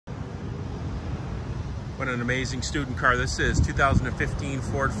What an amazing student car this is. 2015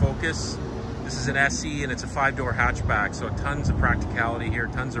 Ford Focus. This is an SE and it's a 5-door hatchback, so tons of practicality here,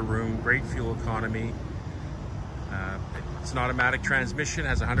 tons of room, great fuel economy. It's an automatic transmission,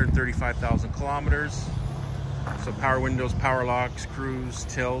 has 135,000 kilometers. So power windows, power locks, cruise,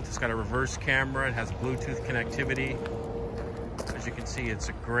 tilt. It's got a reverse camera. It has Bluetooth connectivity. As you can see, it's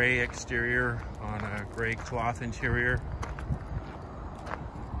a gray exterior on a gray cloth interior.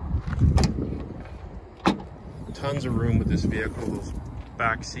 Tons of room with this vehicle. Those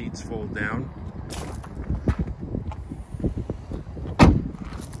back seats fold down.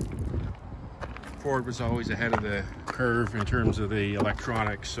 Ford was always ahead of the curve in terms of the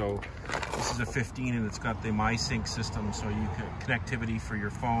electronics. So this is a 15 and it's got the MySync system, so you can connectivity for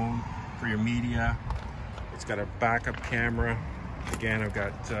your phone, for your media. It's got a backup camera. Again, I've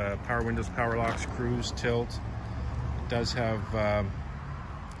got power windows, power locks, cruise, tilt. It does have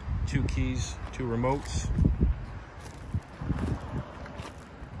 2 keys, 2 remotes.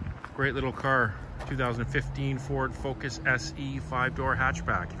 Great little car. 2015 Ford Focus SE 5-door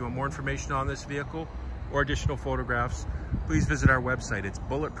hatchback. If you want more information on this vehicle or additional photographs, please visit our website. It's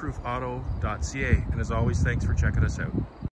bulletproofauto.ca. And as always, thanks for checking us out.